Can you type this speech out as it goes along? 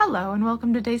Hello and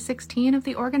welcome to day 16 of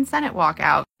the Oregon Senate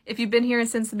walkout. If you've been here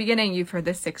since the beginning, you've heard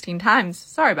this 16 times.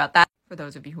 Sorry about that. For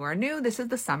those of you who are new, this is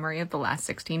the summary of the last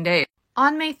 16 days.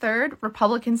 On May 3rd,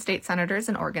 Republican state senators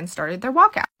in Oregon started their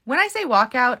walkout. When I say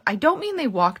walkout, I don't mean they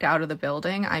walked out of the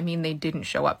building. I mean they didn't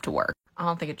show up to work. I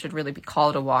don't think it should really be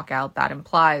called a walkout. That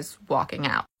implies walking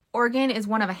out. Oregon is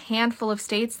one of a handful of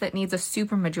states that needs a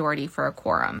supermajority for a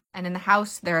quorum. And in the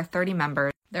House, there are 30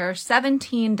 members. There are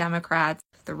 17 Democrats,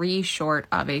 3 short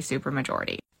of a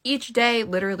supermajority. Each day,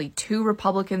 literally 2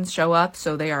 Republicans show up,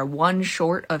 so they are 1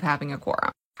 short of having a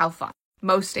quorum. How fun.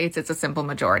 Most states, it's a simple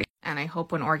majority. And I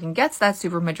hope when Oregon gets that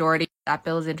supermajority, that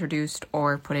bill is introduced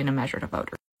or put in a measure to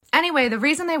voters. Anyway, the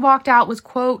reason they walked out was,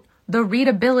 quote, the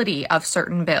readability of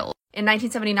certain bills. In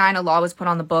 1979, a law was put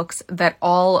on the books that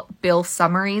all bill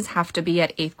summaries have to be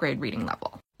at 8th grade reading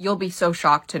level. You'll be so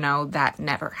shocked to know that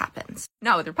never happens.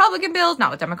 Not with Republican bills,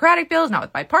 not with Democratic bills, not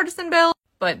with bipartisan bills,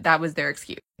 but that was their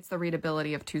excuse. It's the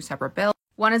readability of 2 separate bills.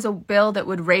 One is a bill that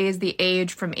would raise the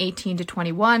age from 18 to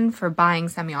 21 for buying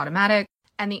semi-automatic,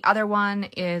 and the other one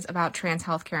is about trans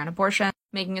healthcare and abortion,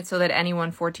 making it so that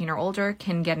anyone 14 or older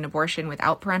can get an abortion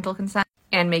without parental consent,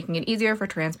 and making it easier for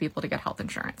trans people to get health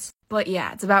insurance. But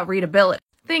yeah, it's about readability.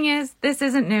 Thing is, this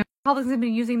isn't new. Republicans have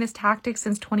been using this tactic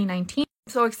since 2019.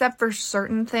 So except for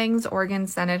certain things, Oregon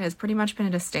Senate has pretty much been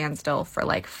at a standstill for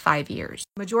like 5 years.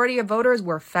 Majority of voters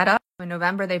were fed up. In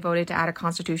November, they voted to add a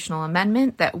constitutional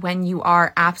amendment that when you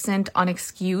are absent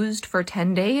unexcused for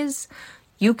 10 days,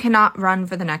 you cannot run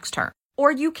for the next term.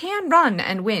 Or you can run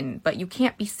and win, but you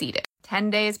can't be seated. 10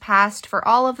 days passed for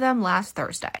all of them last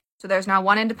Thursday. So there's now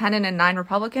 1 independent and 9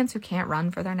 Republicans who can't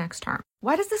run for their next term.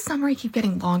 Why does this summary keep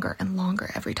getting longer and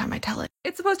longer every time I tell it?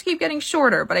 It's supposed to keep getting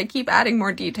shorter, but I keep adding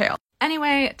more detail.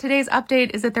 Anyway, today's update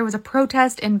is that there was a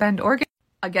protest in Bend, Oregon,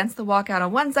 against the walkout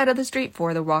on one side of the street,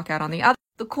 for the walkout on the other.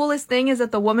 The coolest thing is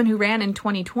that the woman who ran in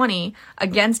 2020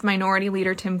 against Minority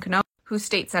Leader Tim Knopp, who's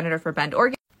state senator for Bend,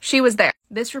 Oregon, she was there.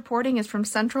 This reporting is from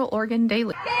Central Oregon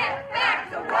Daily. Get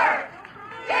back to work!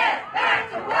 Get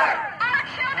back to work! Our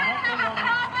children have a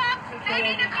problem. They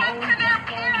need to come to their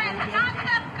parents, not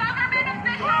just government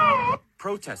officials.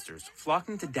 Protesters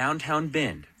flocking to downtown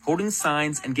Bend, holding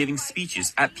signs and giving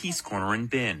speeches at Peace Corner in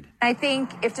Bend. I think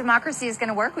if democracy is going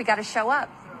to work, we got to show up,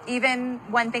 even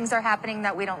when things are happening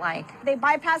that we don't like. They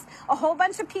bypassed a whole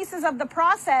bunch of pieces of the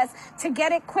process to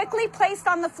get it quickly placed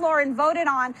on the floor and voted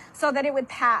on so that it would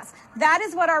pass. That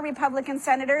is what our Republican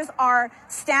senators are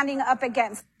standing up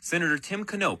against. Senator Tim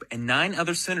Knopp and 9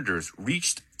 other senators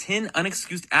reached 10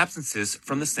 unexcused absences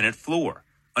from the Senate floor.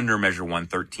 Under Measure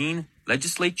 113,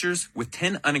 legislatures with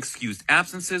 10 unexcused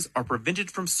absences are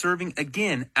prevented from serving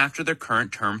again after their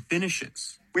current term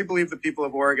finishes. We believe the people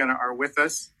of Oregon are with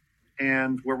us,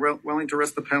 and we're willing to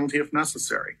risk the penalty if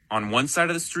necessary. On one side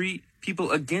of the street,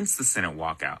 people against the Senate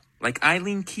walkout, like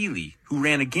Eileen Keeley, who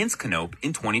ran against Knopp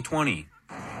in 2020.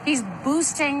 He's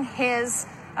boosting his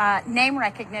name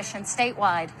recognition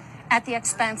statewide at the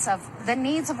expense of the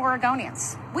needs of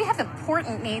Oregonians. We have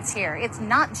important needs here. It's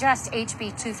not just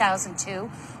HB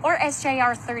 2002 or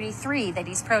SJR 33 that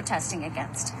he's protesting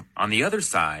against. On the other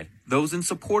side, those in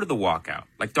support of the walkout,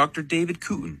 like Dr. David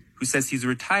Cooten, who says he's a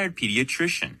retired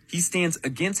pediatrician. He stands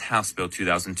against House Bill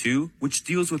 2002, which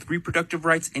deals with reproductive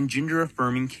rights and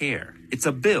gender-affirming care. It's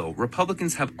a bill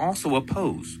Republicans have also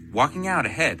opposed, walking out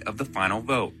ahead of the final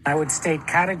vote. I would state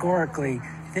categorically,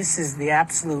 this is the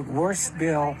absolute worst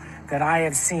bill that I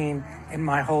have seen in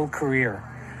my whole career.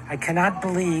 I cannot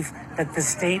believe that the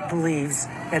state believes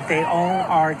that they own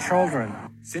our children.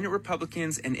 Senate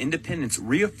Republicans and independents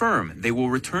reaffirm they will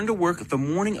return to work the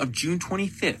morning of June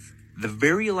 25th, the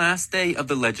very last day of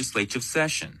the legislative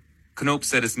session. Knopp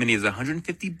said as many as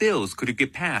 150 bills could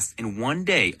get passed in one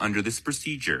day under this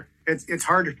procedure. It's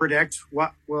hard to predict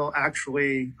what will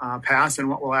actually pass and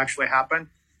what will actually happen.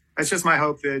 It's just my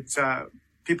hope that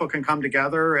people can come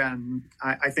together, and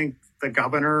I think the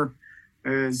governor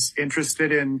is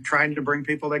interested in trying to bring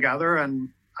people together, and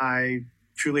I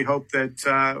truly hope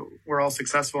that we're all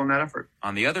successful in that effort.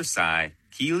 On the other side,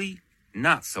 Keeley,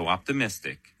 not so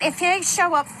optimistic. If they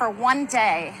show up for one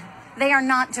day, they are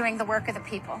not doing the work of the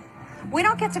people. We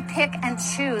don't get to pick and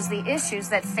choose the issues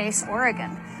that face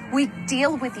Oregon. We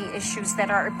deal with the issues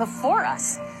that are before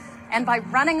us. And by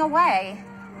running away,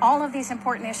 all of these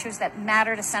important issues that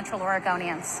matter to Central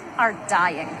Oregonians are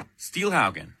dying.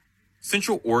 Steelhaugen,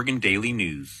 Central Oregon Daily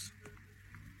News.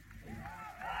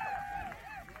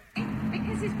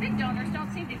 Because his big donors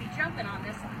don't seem to be jumping on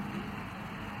this one.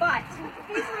 But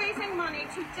he's raising money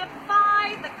to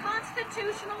defy the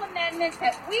constitutional amendments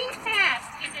that we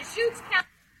passed in Deschutes County.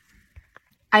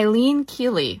 Eileen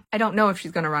Keeley. I don't know if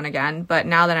she's going to run again, but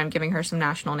now that I'm giving her some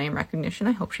national name recognition,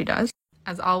 I hope she does.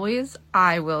 As always,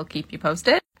 I will keep you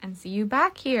posted and see you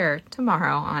back here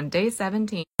tomorrow on day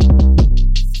 17.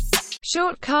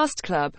 Shortcast Club.